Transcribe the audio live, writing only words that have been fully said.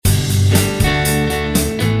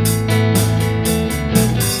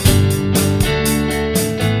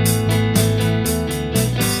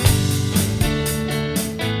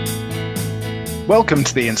Welcome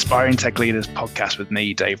to the Inspiring Tech Leaders podcast with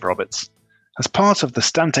me, Dave Roberts. As part of the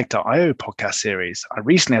Stantec.io podcast series, I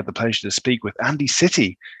recently had the pleasure to speak with Andy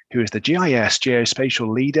City, who is the GIS Geospatial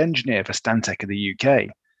Lead Engineer for Stantec in the UK.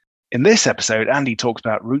 In this episode, Andy talks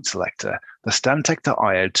about Route Selector, the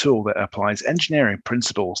Stantec.io tool that applies engineering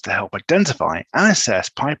principles to help identify and assess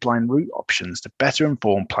pipeline route options to better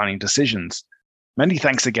inform planning decisions. Many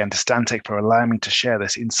thanks again to Stantec for allowing me to share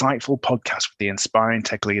this insightful podcast with the Inspiring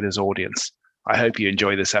Tech Leaders audience. I hope you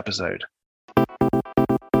enjoy this episode. Welcome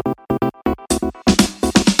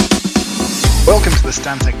to the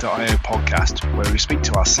Stantec.io podcast, where we speak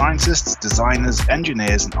to our scientists, designers,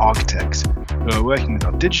 engineers, and architects who are working with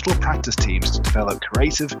our digital practice teams to develop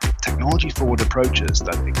creative, technology-forward approaches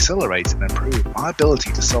that accelerate and improve our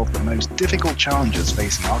ability to solve the most difficult challenges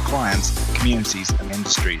facing our clients, communities, and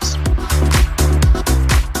industries.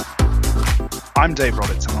 I'm Dave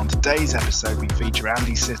Roberts, and on today's episode we feature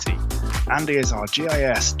Andy City. Andy is our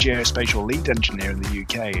GIS Geospatial Lead Engineer in the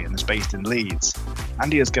UK and is based in Leeds.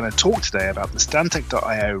 Andy is going to talk today about the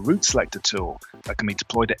Stantec.io Route Selector tool that can be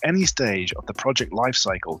deployed at any stage of the project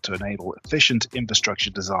lifecycle to enable efficient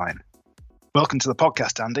infrastructure design. Welcome to the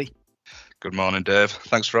podcast, Andy. Good morning, Dave.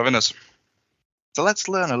 Thanks for having us. So let's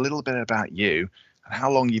learn a little bit about you and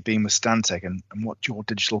how long you've been with Stantec and what your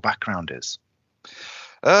digital background is.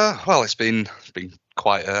 Well, it's been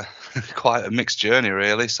quite a mixed journey,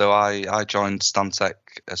 really. So I joined Stantec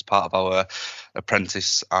as part of our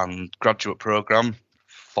apprentice and graduate program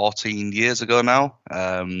 14 years ago now.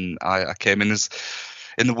 I came in the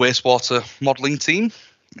wastewater modelling team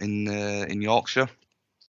in Yorkshire.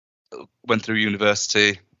 Went through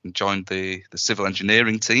university and joined the civil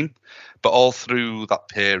engineering team. But all through that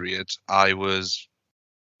period, I was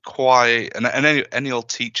quite, and any old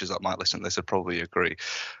teachers that might listen to this would probably agree,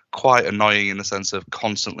 quite annoying in the sense of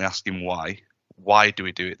constantly asking why do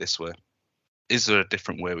we do it this way? Is there a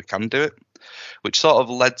different way we can do it? Which sort of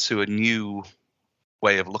led to a new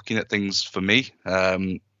way of looking at things for me.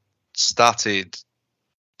 Started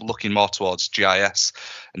looking more towards GIS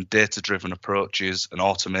and data-driven approaches and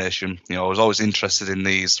automation. I was always interested in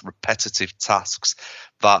these repetitive tasks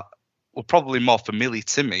that were probably more familiar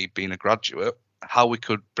to me being a graduate, how we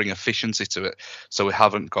could bring efficiency to it so we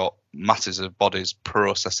haven't got masses of bodies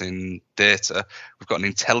processing data. We've got an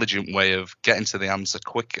intelligent way of getting to the answer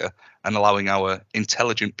quicker and allowing our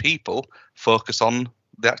intelligent people focus on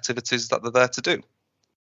the activities that they're there to do.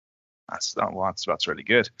 That's really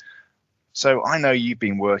good. So I know you've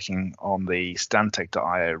been working on the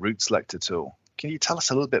Stantec.io Route Selector tool. Can you tell us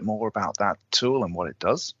a little bit more about that tool and what it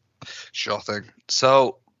does? Sure thing.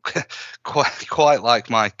 So quite like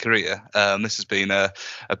my career, this has been a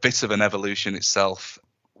bit of an evolution itself.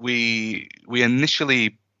 We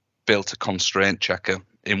initially built a constraint checker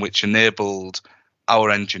in which enabled our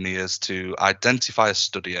engineers to identify a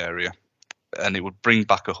study area, and it would bring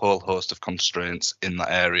back a whole host of constraints in that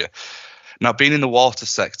area. Now, being in the water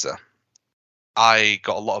sector, I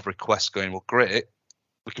got a lot of requests going, well, great,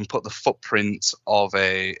 we can put the footprint of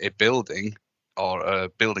a building or a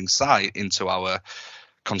building site into our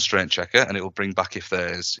constraint checker, and it will bring back if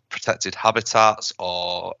there's protected habitats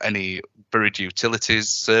or any buried utilities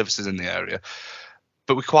services in the area.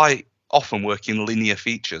 But we quite often work in linear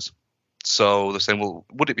features. So they're saying, well,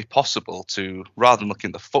 would it be possible to, rather than looking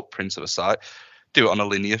at the footprint of a site, do it on a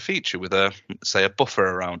linear feature with a buffer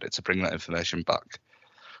around it to bring that information back?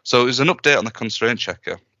 So it was an update on the constraint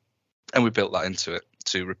checker, and we built that into it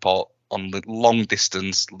to report on the long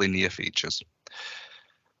distance linear features.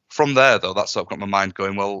 From there, though, that's sort of got my mind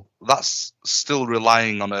going, well, that's still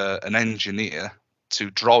relying on an engineer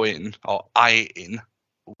to draw in or eye in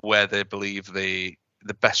where they believe the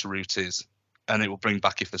best route is, and it will bring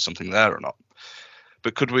back if there's something there or not.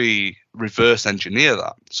 But could we reverse engineer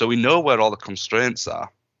that? So we know where all the constraints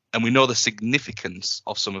are, and we know the significance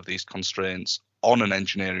of some of these constraints on an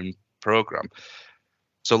engineering program.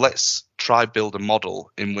 So let's try build a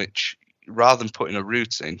model in which, rather than putting a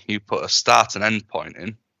route in, you put a start and end point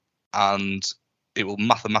in, and it will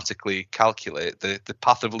mathematically calculate the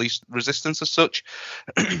path of least resistance as such.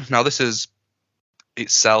 Now, this is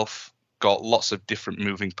itself got lots of different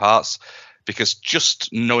moving parts, because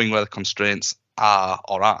just knowing where the constraints are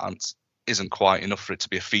or aren't isn't quite enough for it to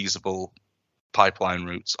be a feasible pipeline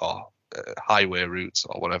route or highway route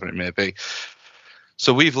or whatever it may be.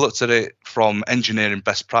 So we've looked at it from engineering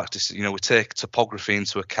best practices. We take topography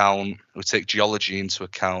into account, we take geology into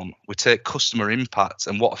account, we take customer impact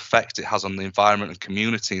and what effect it has on the environment and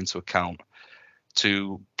community into account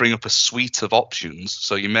to bring up a suite of options.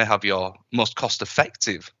 So you may have your most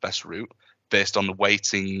cost-effective best route based on the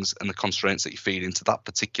weightings and the constraints that you feed into that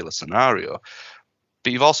particular scenario.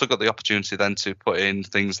 But you've also got the opportunity then to put in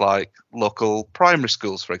things like local primary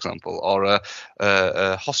schools, for example, or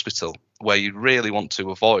a hospital where you really want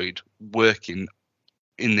to avoid working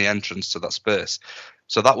in the entrance to that space.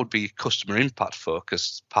 So that would be customer impact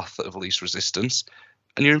focused path of least resistance.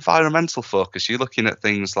 And your environmental focus, you're looking at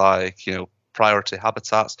things like, priority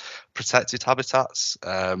habitats, protected habitats,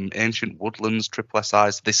 ancient woodlands, triple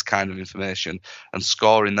SIs, this kind of information, and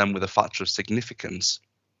scoring them with a factor of significance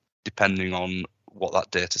depending on what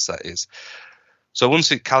that data set is. So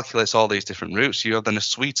once it calculates all these different routes, you have then a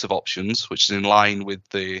suite of options, which is in line with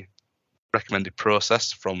the recommended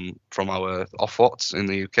process from our Ofwat's in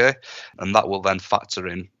the UK, and that will then factor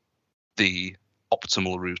in the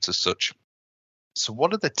optimal route as such. So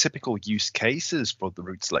what are the typical use cases for the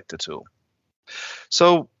route selector tool?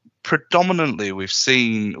 So predominantly we've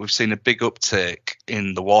seen a big uptake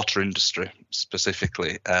in the water industry,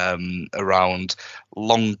 specifically around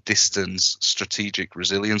long distance strategic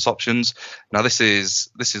resilience options. Now this is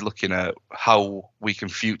looking at how we can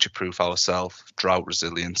future proof ourselves, drought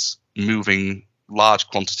resilience, moving large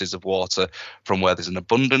quantities of water from where there's an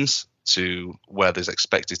abundance to where there's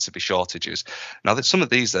expected to be shortages. Now that some of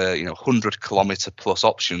these are 100-kilometer plus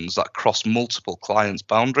options that cross multiple clients'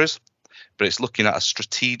 boundaries, but it's looking at a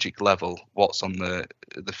strategic level what's on the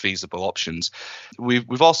feasible options.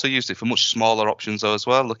 We've also used it for much smaller options though as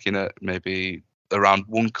well, looking at maybe around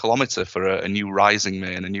 1 kilometre for a new rising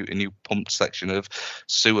main, a new pumped section of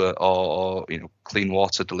sewer or clean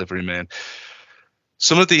water delivery main.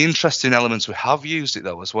 Some of the interesting elements we have used it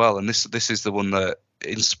though as well, and this is the one that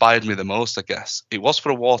inspired me the most, I guess. It was for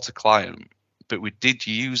a water client, but we did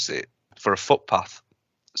use it for a footpath.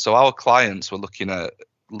 So our clients were looking at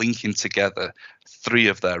linking together 3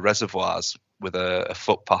 of their reservoirs with a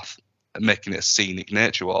footpath and making it a scenic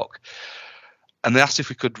nature walk. And they asked if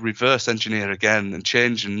we could reverse engineer again and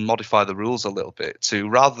change and modify the rules a little bit to,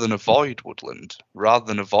 rather than avoid woodland, rather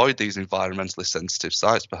than avoid these environmentally sensitive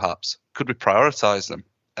sites perhaps, could we prioritise them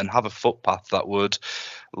and have a footpath that would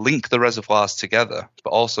link the reservoirs together,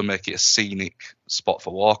 but also make it a scenic spot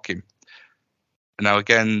for walking. Now,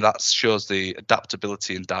 again, that shows the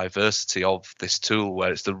adaptability and diversity of this tool,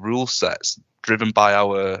 where it's the rule sets driven by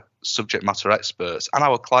our subject matter experts and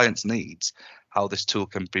our clients' needs, how this tool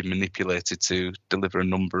can be manipulated to deliver a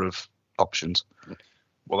number of options.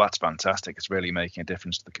 Well, that's fantastic. It's really making a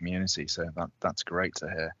difference to the community. So that's great to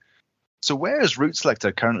hear. So where is Route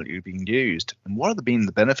Selector currently being used, and what have been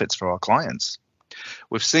the benefits for our clients?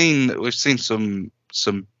 We've seen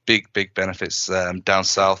some big benefits down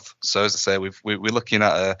south. So as I say, we're looking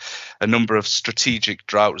at a number of strategic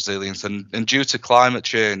drought resilience, and due to climate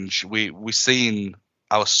change, we've seen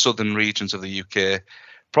our southern regions of the UK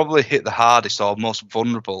probably hit the hardest or most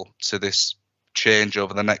vulnerable to this change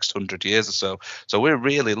over the next 100 years or so. So we're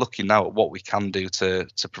really looking now at what we can do to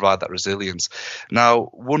provide that resilience. Now,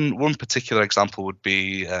 one particular example would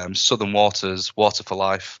be Southern Water's Water for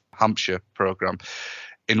Life Hampshire programme,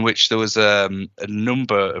 in which there was a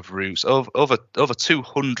number of routes, over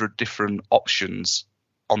 200 different options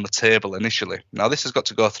on the table initially. Now, this has got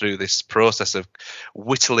to go through this process of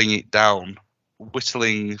whittling it down,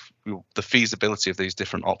 whittling the feasibility of these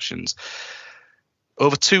different options.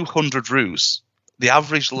 Over 200 routes, the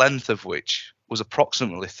average length of which was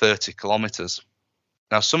approximately 30 kilometres.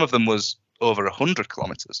 Now, some of them was over 100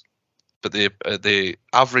 kilometres, but the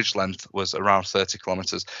average length was around 30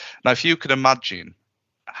 kilometres. Now, if you could imagine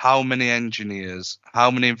how many engineers, how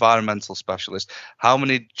many environmental specialists, how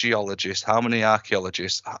many geologists, how many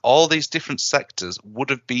archaeologists, all these different sectors would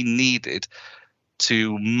have been needed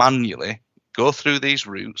to manually go through these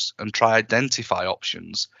routes and try identify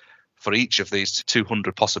options for each of these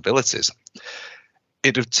 200 possibilities. It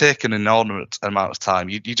would have taken an inordinate amount of time.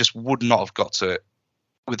 You just would not have got to it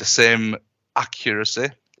with the same accuracy,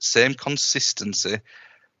 same consistency,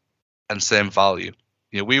 and same value.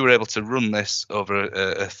 We were able to run this over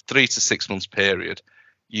a 3 to 6 months period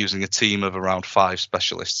using a team of around 5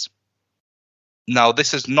 specialists. Now,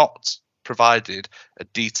 this has not provided a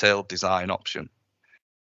detailed design option.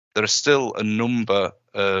 There are still a number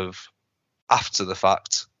of after the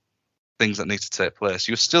fact things that need to take place.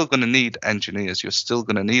 You're still going to need engineers, you're still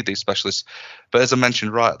going to need these specialists. But as I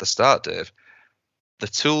mentioned right at the start, Dave, the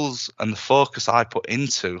tools and the focus I put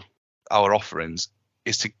into our offerings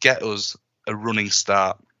is to get us a running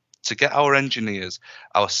start, to get our engineers,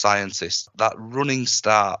 our scientists, that running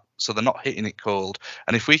start so they're not hitting it cold.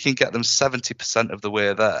 And if we can get them 70% of the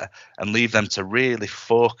way there and leave them to really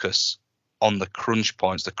focus on the crunch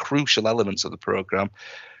points, the crucial elements of the program,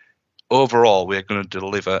 overall, we're going to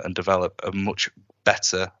deliver and develop a much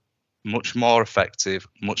better, much more effective,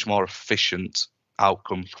 much more efficient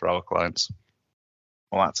outcome for our clients.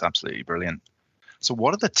 Well, that's absolutely brilliant. So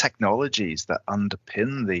what are the technologies that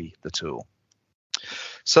underpin the tool?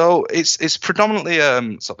 So it's predominantly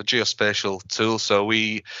sort of a geospatial tool. So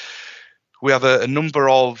we have a number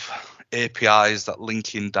of APIs that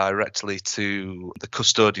link in directly to the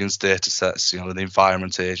custodian's data sets, the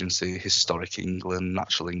Environment Agency, Historic England,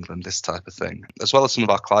 Natural England, this type of thing, as well as some of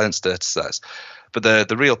our clients' data sets. But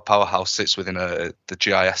the real powerhouse sits within the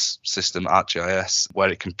GIS system, ArcGIS, where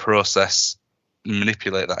it can process,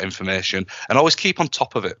 manipulate that information, and always keep on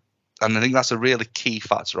top of it. And I think that's a really key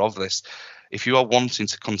factor of this. If you are wanting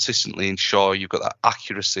to consistently ensure you've got that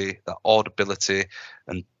accuracy, that auditability,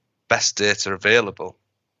 and best data available,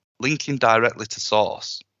 linking directly to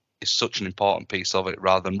source is such an important piece of it,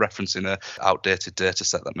 rather than referencing an outdated data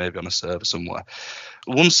set that may be on a server somewhere.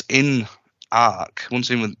 Once in ArcGIS,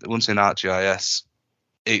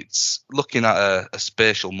 it's looking at a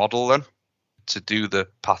spatial model then to do the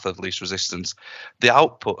path of least resistance. The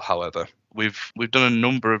output, however, we've done a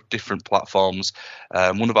number of different platforms.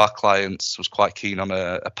 One of our clients was quite keen on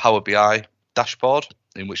a Power BI dashboard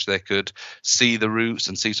in which they could see the routes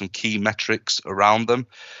and see some key metrics around them.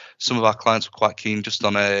 Some of our clients were quite keen just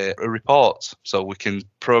on a report, so we can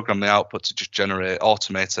program the output to just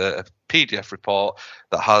automate a PDF report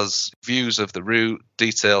that has views of the route,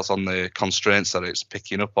 details on the constraints that it's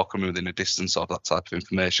picking up or coming within a distance of, that type of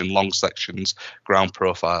information, long sections, ground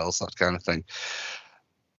profiles, that kind of thing.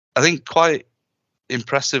 I think quite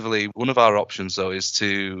impressively, one of our options though is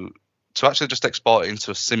to actually just export it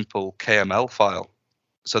into a simple KML file.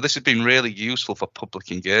 So this has been really useful for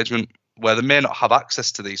public engagement, where they may not have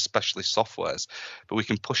access to these specialist softwares, but we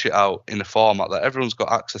can push it out in a format that everyone's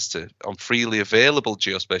got access to on freely available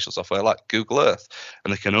geospatial software like Google Earth.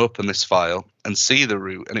 And they can open this file and see the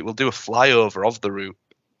route, and it will do a flyover of the route,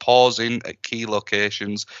 pausing at key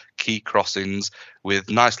locations, key crossings,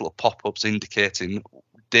 with nice little pop-ups indicating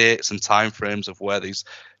dates and timeframes of where these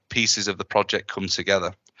pieces of the project come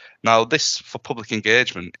together. Now, this for public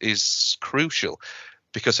engagement is crucial,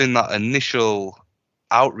 because in that initial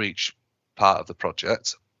outreach part of the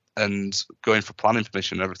project and going for planning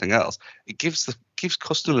permission and everything else, it gives the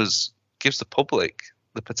public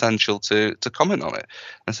the potential to comment on it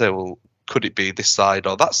and say, well, could it be this side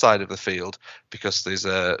or that side of the field, because there's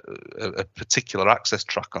a particular access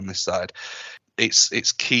track on this side.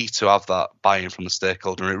 It's key to have that buy-in from the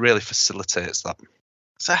stakeholder, and it really facilitates that.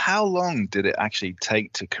 So how long did it actually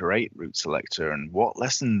take to create Route Selector, and what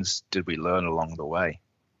lessons did we learn along the way?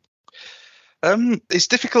 It's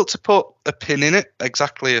difficult to put a pin in it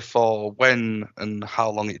exactly for when and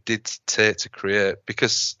how long it did take to create,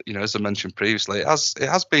 because, as I mentioned previously, it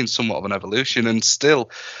has been somewhat of an evolution, and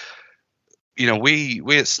still, we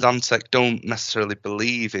at Stantec don't necessarily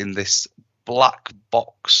believe in this black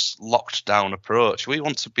box locked down approach. We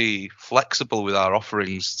want to be flexible with our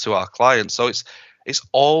offerings to our clients, so it's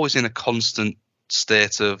always in a constant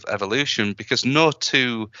state of evolution, because no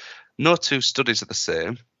two studies are the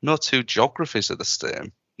same, no two geographies are the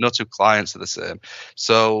same, no two clients are the same.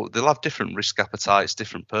 So they'll have different risk appetites,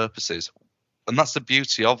 different purposes. And that's the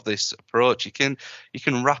beauty of this approach. You can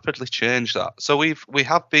rapidly change that. So we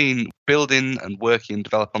have been building and working,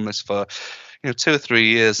 developing on this for 2 or 3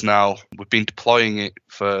 years now. We've been deploying it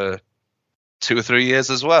for 2 or 3 years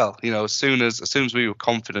as well. As soon as we were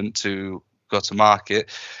confident to go to market.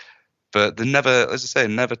 But never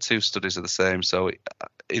two studies are the same. So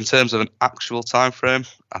in terms of an actual time frame,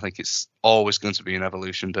 I think it's always going to be an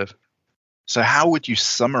evolution, Dave. So how would you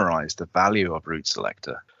summarize the value of Route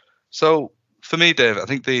Selector? So for me, Dave, I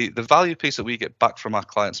think the value piece that we get back from our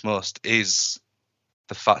clients most is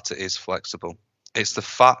the fact it is flexible. It's the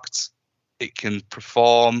fact it can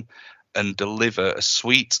perform and deliver a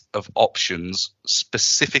suite of options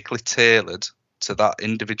specifically tailored to that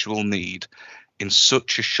individual need in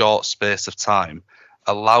such a short space of time,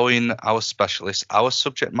 allowing our specialists, our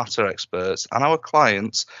subject matter experts, and our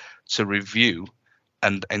clients to review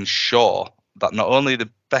and ensure that not only the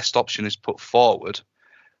best option is put forward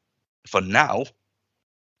for now,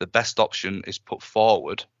 the best option is put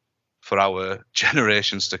forward for our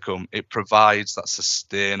generations to come. It provides that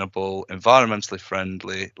sustainable, environmentally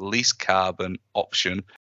friendly, least carbon option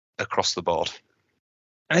across the board.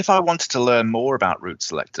 And if I wanted to learn more about Route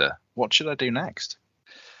Selector, what should I do next?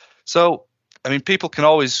 So, people can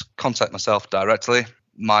always contact myself directly.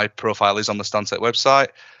 My profile is on the Stantec website,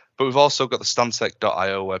 but we've also got the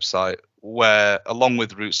Stantec.io website, where, along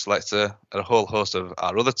with Route Selector and a whole host of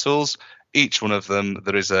our other tools, each one of them,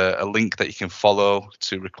 there is a link that you can follow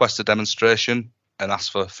to request a demonstration and ask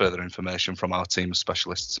for further information from our team of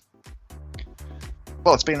specialists.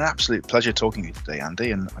 Well, it's been an absolute pleasure talking to you today, Andy,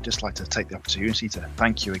 and I'd just like to take the opportunity to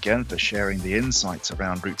thank you again for sharing the insights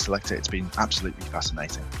around Route Selector. It's been absolutely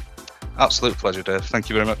fascinating. Absolute pleasure, Dave. Thank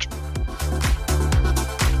you very much.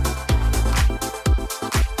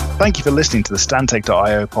 Thank you for listening to the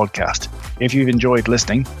Stantec.io podcast. If you've enjoyed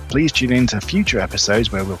listening, please tune in to future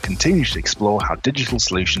episodes where we'll continue to explore how digital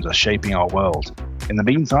solutions are shaping our world. In the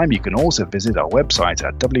meantime, you can also visit our website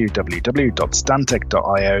at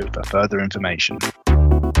www.stantec.io for further information.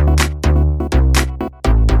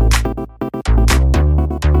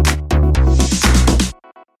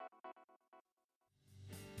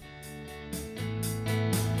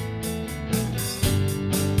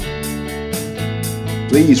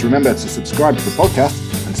 Please remember to subscribe to the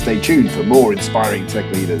podcast and stay tuned for more inspiring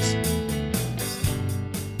tech leaders.